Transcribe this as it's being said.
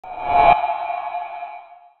The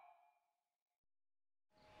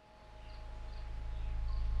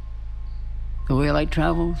way light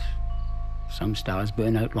travels, some stars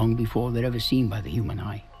burn out long before they're ever seen by the human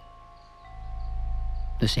eye.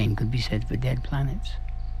 The same could be said for dead planets.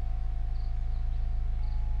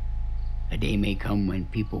 A day may come when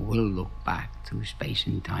people will look back through space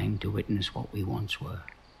and time to witness what we once were.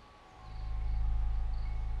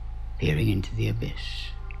 Peering into the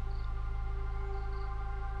abyss.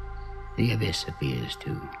 The abyss appears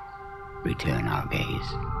to return our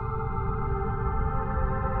gaze.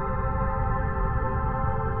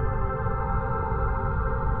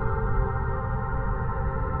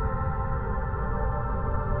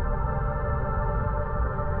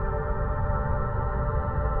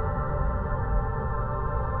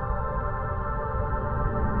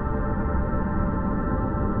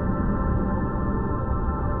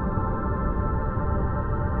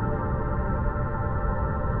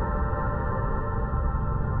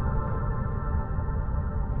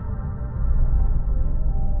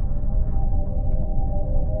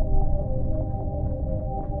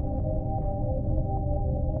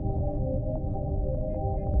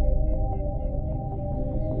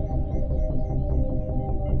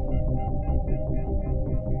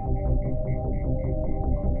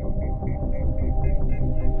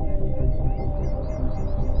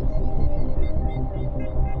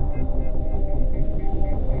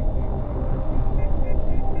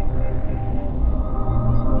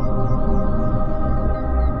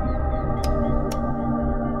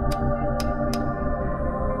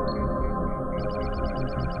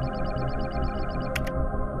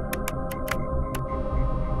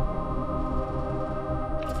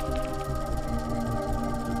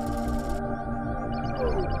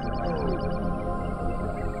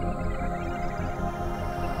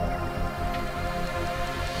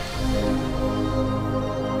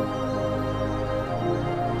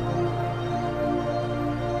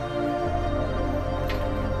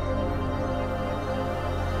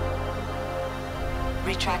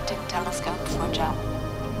 Retracting telescope for jump.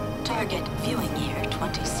 Target viewing year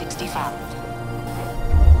 2065.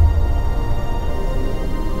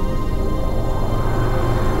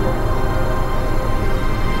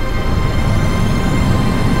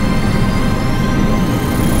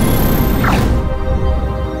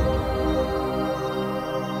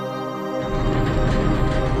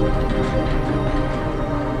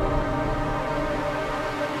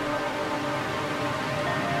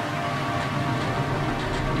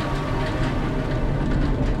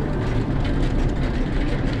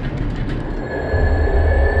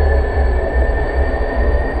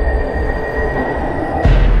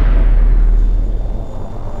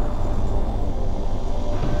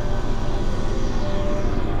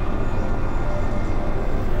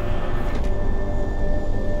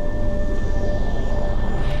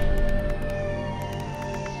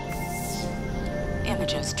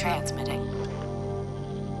 Images transmitting.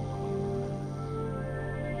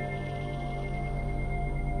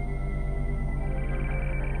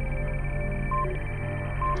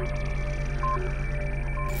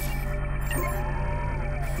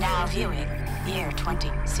 Now viewing year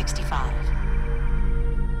 2065.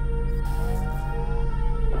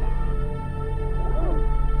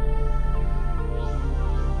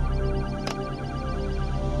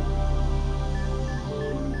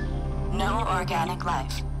 No organic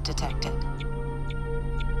life detected.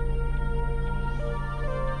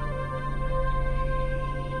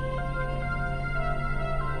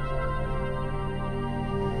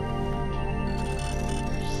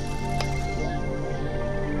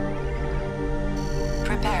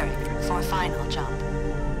 Preparing for final jump.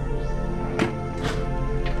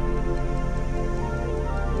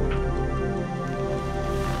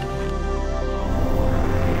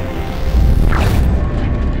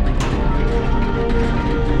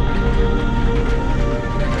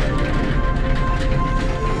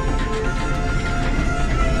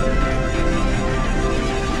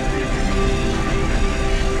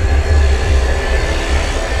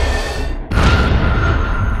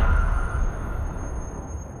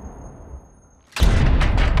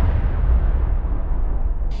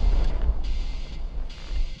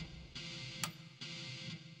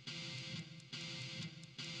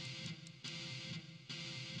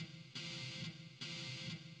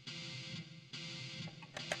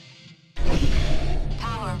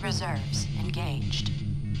 Reserves engaged.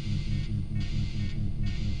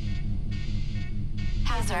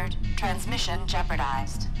 Hazard transmission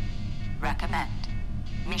jeopardized. Recommend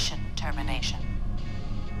mission termination.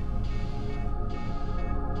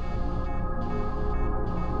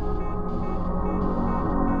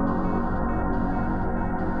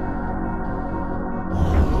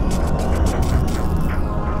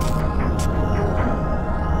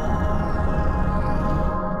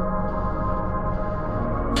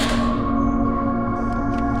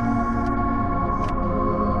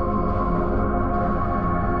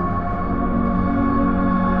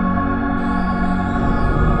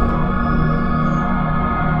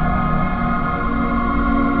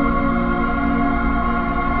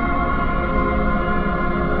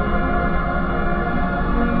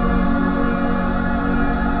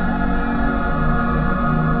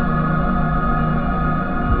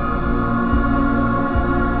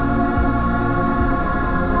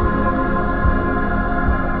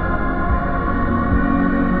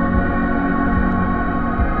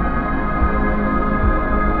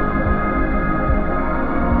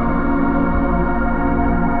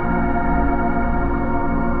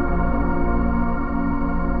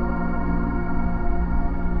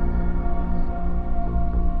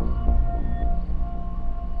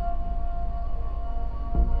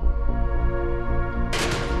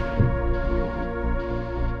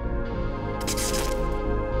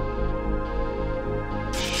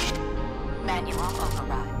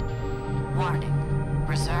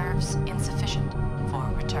 proves insufficient for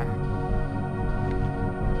return.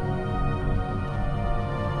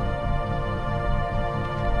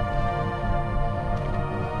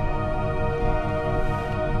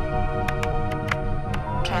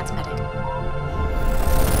 Transmitting.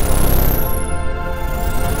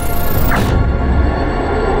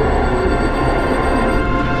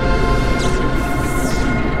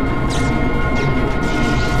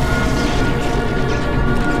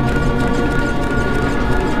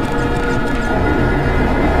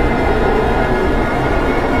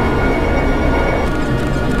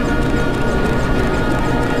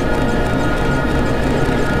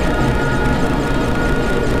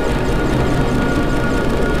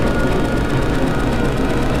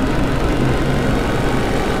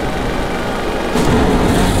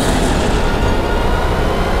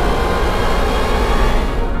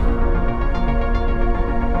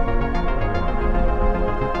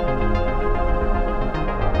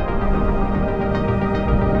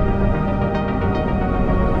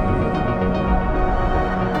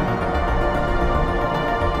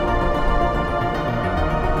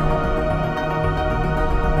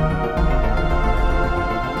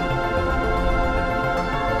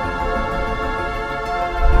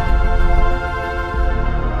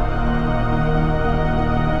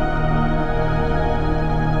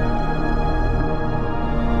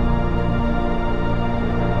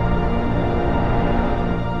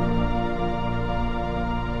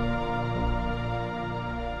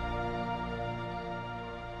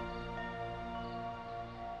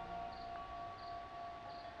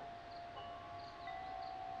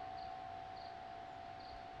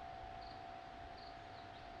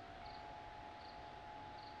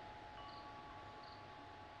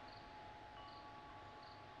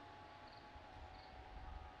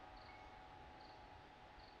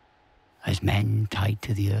 As men tied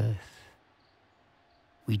to the earth,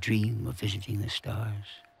 we dream of visiting the stars.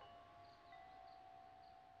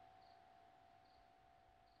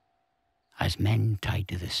 As men tied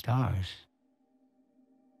to the stars,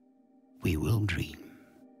 we will dream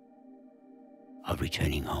of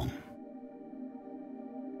returning home.